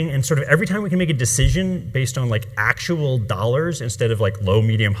exciting, and sort of every time we can make a decision based on actual dollars instead of low,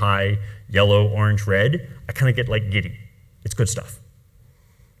 medium, high, yellow, orange, red, I kind of get giddy. It's good stuff.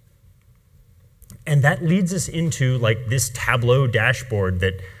 And that leads us into this Tableau dashboard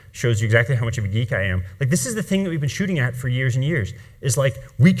that shows you exactly how much of a geek I am. This is the thing that we've been shooting at for years and years, is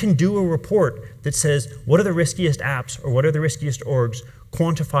we can do a report that says, what are the riskiest apps or what are the riskiest orgs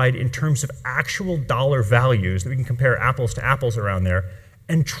quantified in terms of actual dollar values that we can compare apples to apples around there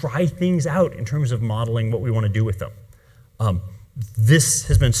and try things out in terms of modeling what we want to do with them. This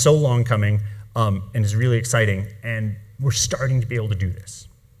has been so long coming and is really exciting, and we're starting to be able to do this.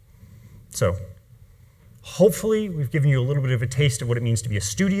 So hopefully we've given you a little bit of a taste of what it means to be a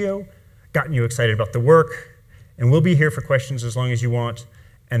studio, gotten you excited about the work, and we'll be here for questions as long as you want.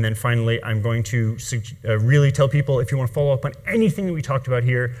 And then finally, I'm going to really tell people, if you want to follow up on anything that we talked about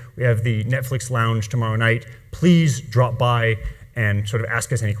here, we have the Netflix Lounge tomorrow night. Please drop by and sort of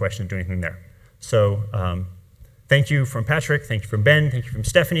ask us any questions, do anything there. So thank you from Patrick, thank you from Ben, thank you from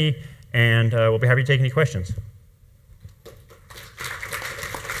Stephanie, and we'll be happy to take any questions.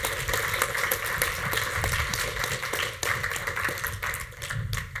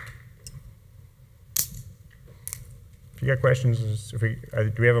 If you got questions, do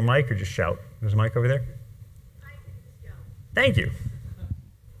we have a mic or just shout? There's a mic over there? I can just yell. Thank you. So,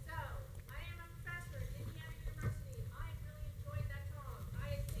 I am a professor at Indiana University. I really enjoyed that talk.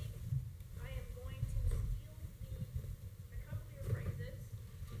 I think I am going to steal a couple of your phrases.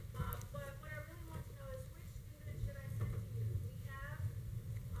 But what I really want to know is, which student should I send to you? We have,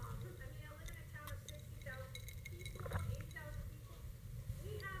 I live in a town of 60,000 people, 80,000 people.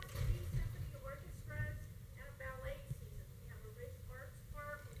 We have 3 symphony orchestras and a ballet season. We have a rich arts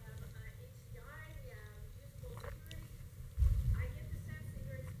park, we have HCI, we have musical security. I get the sense that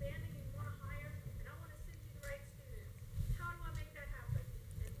you're expanding and you want to hire, and I want to send you the right students. How do I make that happen?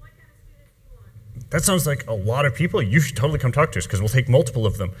 And what kind of students do you want? That sounds like a lot of people. You should totally come talk to us because we'll take multiple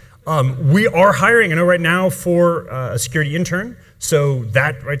of them. We are hiring, I know right now, for a security intern, so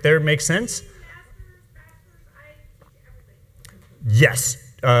that right there makes sense. Masters, bachelors, I teach everything. Yes.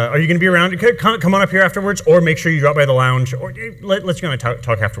 Are you going to be around? Come on up here afterwards, or make sure you drop by the lounge, or let's go and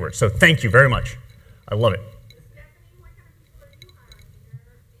talk afterwards. So thank you very much. I love it. Stephanie, what kind of people are you hiring because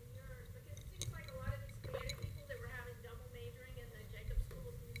it seems like a lot of these creative people that were having double majoring in the Jacob School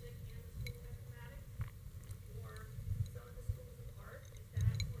of Music and the School of Mathematics, or some of the schools of art, is that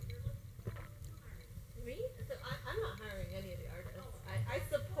what you're looking for? Who are you hiring? Me? So I'm not hiring any of the artists. I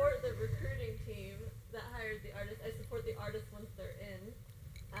support the recruiting team that hires the artists. I support the artists once they're in.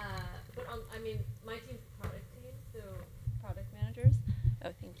 But my team's a product team, so product managers.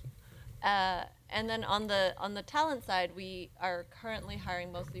 Oh, thank you. And then on the talent side, we are currently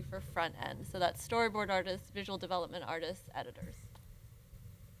hiring mostly for front end. So that's storyboard artists, visual development artists, editors.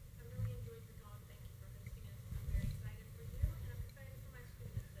 I really enjoyed your talk. Thank you for hosting it. I'm very excited for you, and I'm excited for my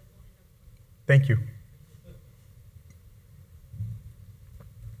students that will end up. Thank you.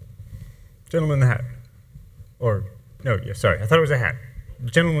 Gentleman in the hat. Or, no, yeah, sorry, I thought it was a hat.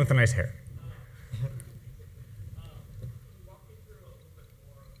 Gentleman with the nice hair.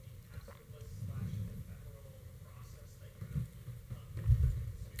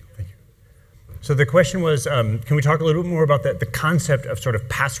 Thank you. So the question was, can we talk a little bit more about the concept of sort of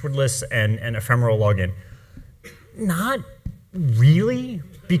passwordless and ephemeral login? Not really,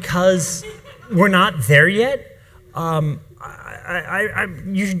 because we're not there yet. You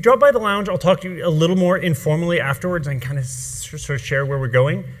should drop by the lounge. I'll talk to you a little more informally afterwards and kind of sort of share where we're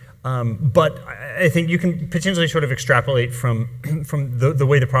going. But I think you can potentially sort of extrapolate from the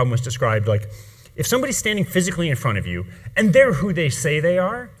way the problem was described. Like, if somebody's standing physically in front of you and they're who they say they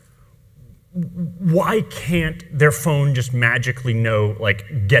are, why can't their phone just magically know,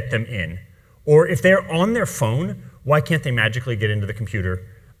 like, get them in? Or if they're on their phone, why can't they magically get into the computer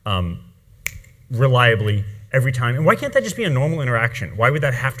reliably every time? And why can't that just be a normal interaction? Why would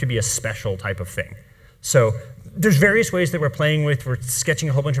that have to be a special type of thing? So there's various ways that we're playing with. We're sketching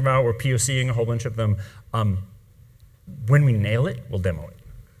a whole bunch of them out. We're POCing a whole bunch of them. When we nail it, we'll demo it.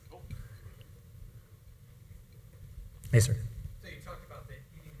 Yes, sir. So you talked about that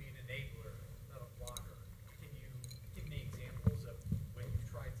you need to be an enabler, not a blocker. Can you give me examples of when you've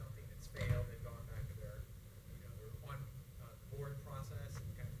tried something that's failed, they've gone back to their, their on-board process and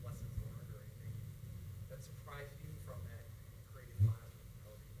kind of lessons learned or anything that surprised you from that creative class or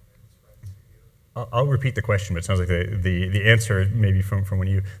however you want to describe the studio? I'll repeat the question, but it sounds like the answer maybe from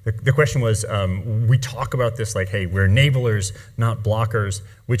one of you. The question was, we talk about this like, hey, we're enablers, not blockers,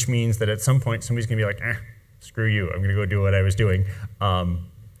 which means that at some point somebody's going to be like, screw you, I'm going to go do what I was doing.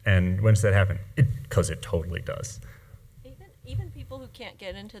 And when does that happen? Because it totally does. Even people who can't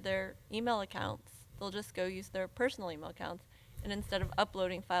get into their email accounts, they'll just go use their personal email accounts. And instead of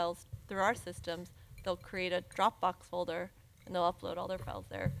uploading files through our systems, they'll create a Dropbox folder and they'll upload all their files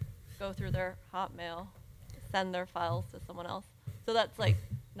there, go through their Hotmail, send their files to someone else. So that's like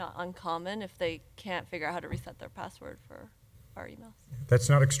not uncommon if they can't figure out how to reset their password for our emails. That's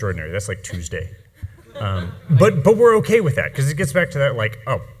not extraordinary. That's like Tuesday. But we're okay with that because it gets back to that like,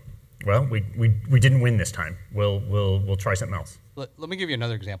 oh, well, we didn't win this time. We'll try something else. Let me give you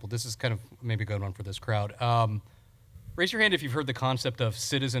another example. This is kind of maybe a good one for this crowd. Raise your hand if you've heard the concept of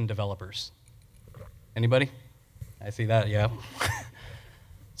citizen developers. Anybody? I see that, yeah.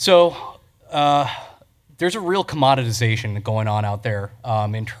 So there's a real commoditization going on out there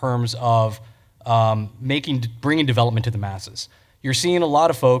in terms of bringing development to the masses. You're seeing a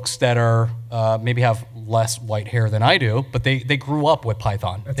lot of folks that are maybe have less white hair than I do, but they grew up with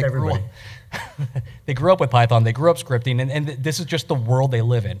Python. That's everybody. They grew up with Python. They grew up scripting, and this is just the world they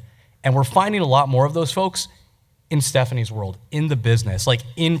live in. And we're finding a lot more of those folks in Stephanie's world, in the business, like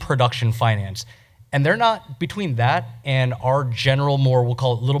in production finance. And they're not, between that and our general more, we'll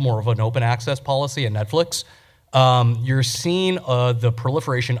call it a little more of an open access policy at Netflix, you're seeing the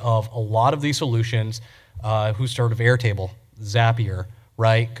proliferation of a lot of these solutions who sort of Airtable, Zapier,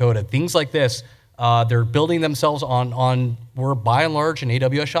 right, Coda, things like this. They're building themselves on, we're by and large an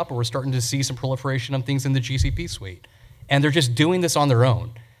AWS shop, but we're starting to see some proliferation of things in the GCP suite. And they're just doing this on their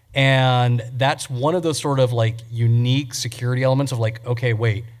own. And that's one of those sort of like unique security elements of like, okay,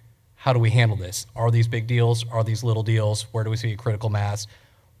 wait, how do we handle this? Are these big deals? Are these little deals? Where do we see a critical mass?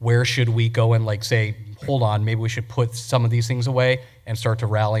 Where should we go and like say, hold on, maybe we should put some of these things away and start to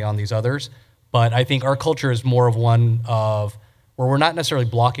rally on these others? But I think our culture is more of one of where we're not necessarily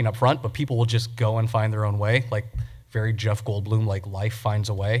blocking up front, but people will just go and find their own way, like very Jeff Goldblum, like life finds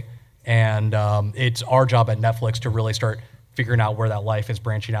a way. And it's our job at Netflix to really start figuring out where that life is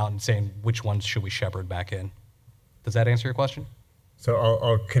branching out and saying which ones should we shepherd back in. Does that answer your question? So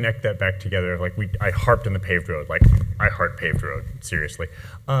I'll connect that back together. Like I harped on the paved road. Like I heart paved road, seriously.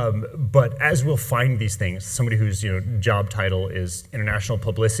 But as we'll find these things, somebody whose job title is international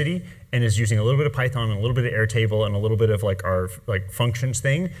publicity and is using a little bit of Python and a little bit of Airtable and a little bit of like our like functions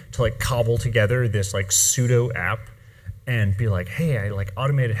thing to like cobble together this like pseudo app and be like, hey, I like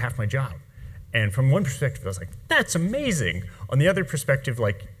automated half my job. And from one perspective, I was like, that's amazing. On the other perspective,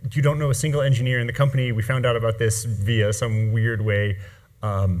 like, you don't know a single engineer in the company. We found out about this via some weird way.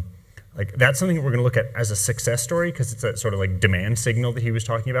 Like, that's something that we're gonna look at as a success story because it's that sort of like demand signal that he was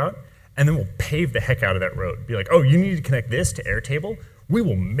talking about. And then we'll pave the heck out of that road. Be like, oh, you need to connect this to Airtable? We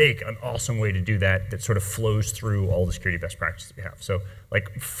will make an awesome way to do that that sort of flows through all the security best practices we have. So,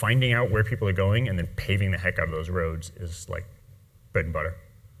 like, finding out where people are going and then paving the heck out of those roads is like bread and butter.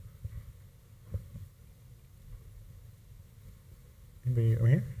 Anybody over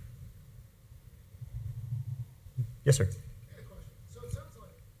here? Yes, sir. I had a question. So it sounds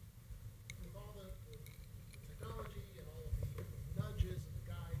like with all the technology and all of the nudges and the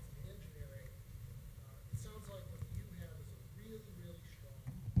guides and the engineering, it sounds like what you have is a really, really strong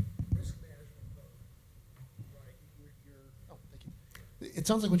risk management program, right? Oh, thank you. It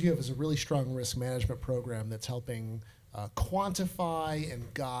sounds like what you have is a really strong risk management program that's helping quantify and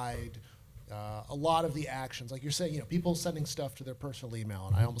guide a lot of the actions. Like you're saying, people sending stuff to their personal email,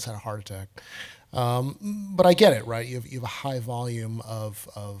 and I almost had a heart attack. But I get it, right? You have a high volume of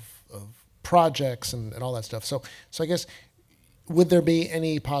projects and all that stuff. So I guess, would there be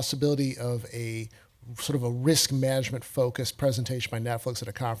any possibility of a sort of a risk management focused presentation by Netflix at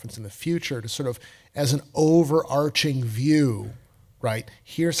a conference in the future to sort of, as an overarching view, right?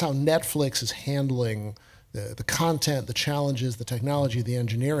 Here's how Netflix is handling the content, the challenges, the technology, the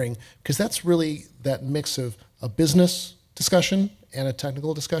engineering, because that's really that mix of a business discussion and a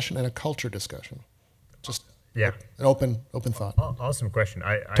technical discussion and a culture discussion. Just Yeah. an open thought. Awesome question.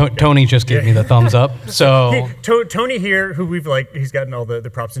 Tony just gave me the thumbs up. So Tony here, who he's gotten all the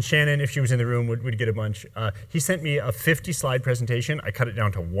props, and Shannon, if she was in the room, would get a bunch. He sent me a 50-slide presentation. I cut it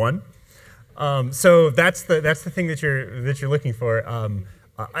down to 1. So that's the thing that you're looking for.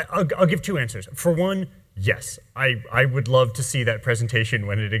 I'll give 2 answers. For one, yes, I would love to see that presentation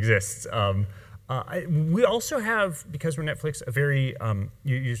when it exists. We also have, because we're Netflix, a very,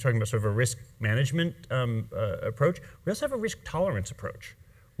 you're talking about sort of a risk management approach. We also have a risk tolerance approach,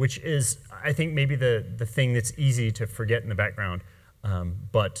 which is, I think, maybe the thing that's easy to forget in the background.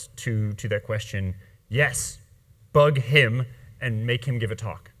 But to that question, yes, bug him and make him give a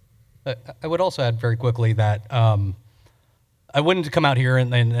talk. I would also add very quickly that I wouldn't come out here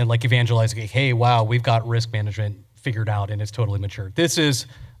and like evangelize, like, hey, wow, we've got risk management figured out and it's totally mature. This is,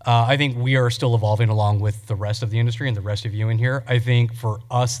 I think we are still evolving along with the rest of the industry and the rest of you in here. I think for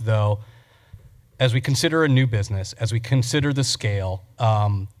us, though, as we consider a new business, as we consider the scale,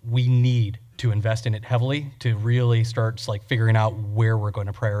 we need to invest in it heavily to really start like figuring out where we're going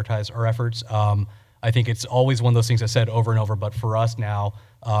to prioritize our efforts. I think it's always one of those things I said over and over, but for us now,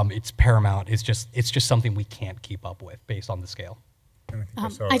 it's paramount. It's just something we can't keep up with based on the scale.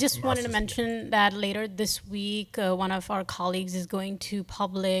 I just wanted to mention that later this week, one of our colleagues is going to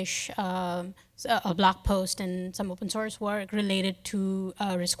publish a blog post and some open source work related to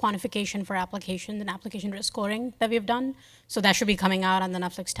risk quantification for applications and application risk scoring that we've done. So that should be coming out on the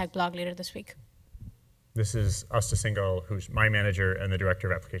Netflix Tech blog later this week. This is Asta Singhal, who's my manager and the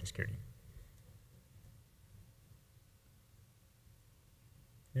director of application security.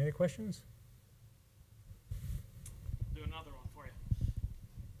 Any other questions? Do another one for you.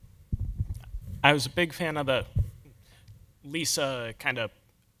 I was a big fan of the Lisa kind of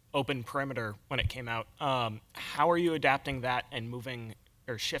open perimeter when it came out. How are you adapting that and moving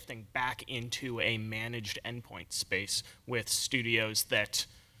or shifting back into a managed endpoint space with studios that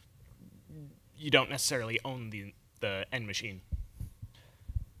you don't necessarily own the end machine?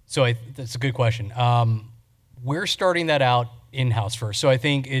 So that's a good question. We're starting that out in-house first. So I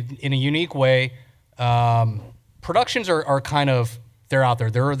think in a unique way, productions are kind of, they're out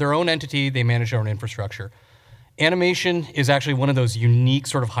there. They're their own entity. They manage their own infrastructure. Animation is actually one of those unique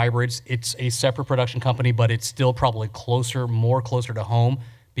sort of hybrids. It's a separate production company, but it's still probably more closer to home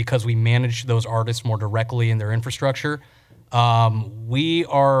because we manage those artists more directly in their infrastructure. We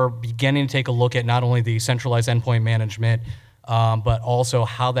are beginning to take a look at not only the centralized endpoint management, but also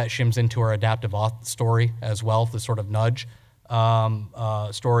how that shims into our adaptive auth story as well, the sort of nudge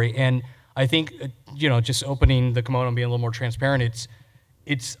story. And I think, just opening the kimono and being a little more transparent,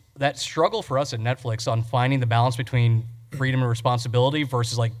 it's that struggle for us at Netflix on finding the balance between freedom and responsibility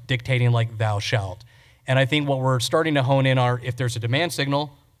versus like dictating like thou shalt. And I think what we're starting to hone in are, if there's a demand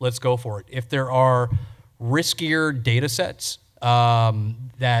signal, let's go for it. If there are riskier data sets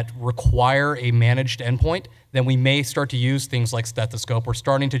that require a managed endpoint, then we may start to use things like Stethoscope. We're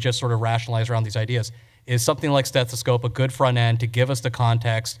starting to just sort of rationalize around these ideas. Is something like Stethoscope a good front end to give us the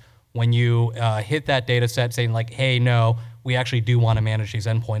context when you hit that data set saying like, hey, no, we actually do want to manage these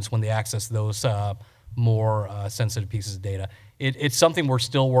endpoints when they access those more sensitive pieces of data. It's something we're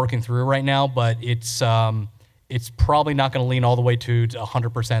still working through right now, but it's probably not going to lean all the way to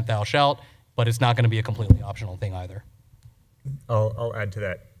 100% thou shalt, but it's not going to be a completely optional thing either. I'll add to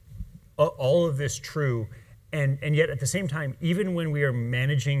that. All of this true, and yet at the same time, even when we are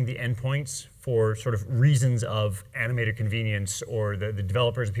managing the endpoints for sort of reasons of animator convenience or the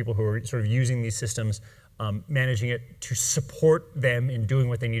developers and people who are sort of using these systems, managing it to support them in doing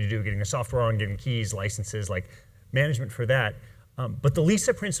what they need to do, getting the software on, getting keys, licenses, like management for that. But the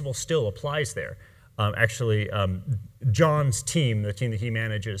Lisa principle still applies there. Actually, John's team, the team that he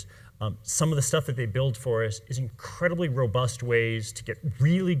manages, some of the stuff that they build for us is incredibly robust ways to get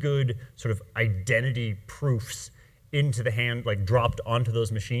really good sort of identity proofs into the hand, like dropped onto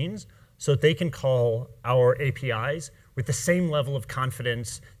those machines, so that they can call our APIs with the same level of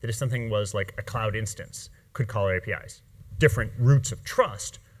confidence that if something was like a cloud instance could call our APIs. Different roots of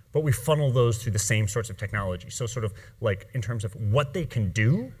trust, but we funnel those through the same sorts of technology. So sort of like in terms of what they can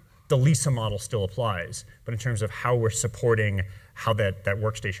do, the Lisa model still applies, but in terms of how we're supporting how that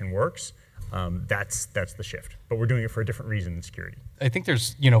workstation works, that's the shift. But we're doing it for a different reason than security. I think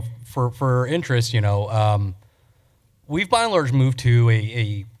there's, for interest, we've by and large moved to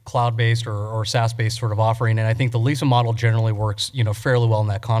a cloud-based or SaaS-based sort of offering, and I think the Lisa model generally works, fairly well in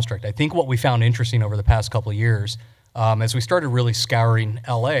that construct. I think what we found interesting over the past couple of years, as we started really scouring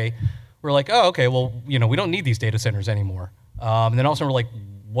LA, we're like, oh, okay, well, we don't need these data centers anymore. And then all of a sudden we're like,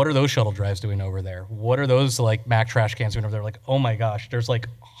 what are those shuttle drives doing over there? What are those like Mac trash cans doing over there? Like, oh my gosh, there's like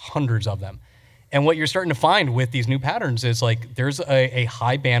hundreds of them. And what you're starting to find with these new patterns is like there's a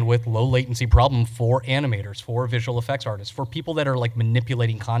high bandwidth, low latency problem for animators, for visual effects artists, for people that are like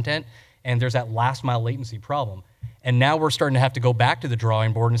manipulating content, and there's that last mile latency problem. And now we're starting to have to go back to the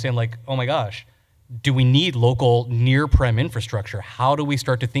drawing board and saying like, oh my gosh, do we need local near-prem infrastructure? How do we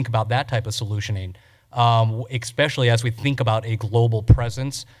start to think about that type of solutioning? Especially as we think about a global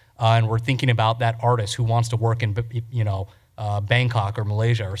presence, and we're thinking about that artist who wants to work in, Bangkok or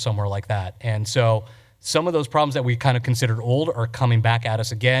Malaysia or somewhere like that. And so some of those problems that we kind of considered old are coming back at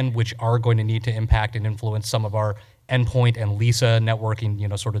us again, which are going to need to impact and influence some of our endpoint and Lisa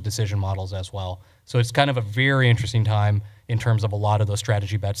networking, sort of decision models as well. So it's kind of a very interesting time in terms of a lot of those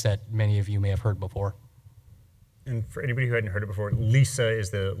strategy bets that many of you may have heard before. And for anybody who hadn't heard it before, Lisa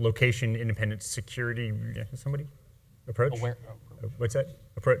is the location independent security, somebody? Approach? What's that?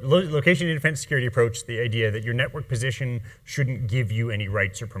 Location independent security approach, the idea that your network position shouldn't give you any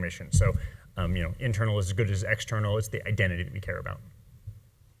rights or permission. So, internal is as good as external. It's the identity that we care about.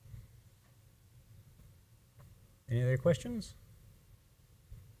 Any other questions?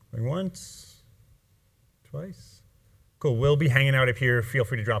 Going once? Twice? Cool. We'll be hanging out up here. Feel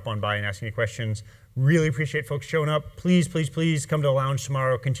free to drop on by and ask any questions. Really appreciate folks showing up. Please, please, please come to the lounge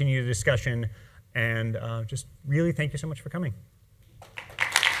tomorrow. Continue the discussion. And just really thank you so much for coming.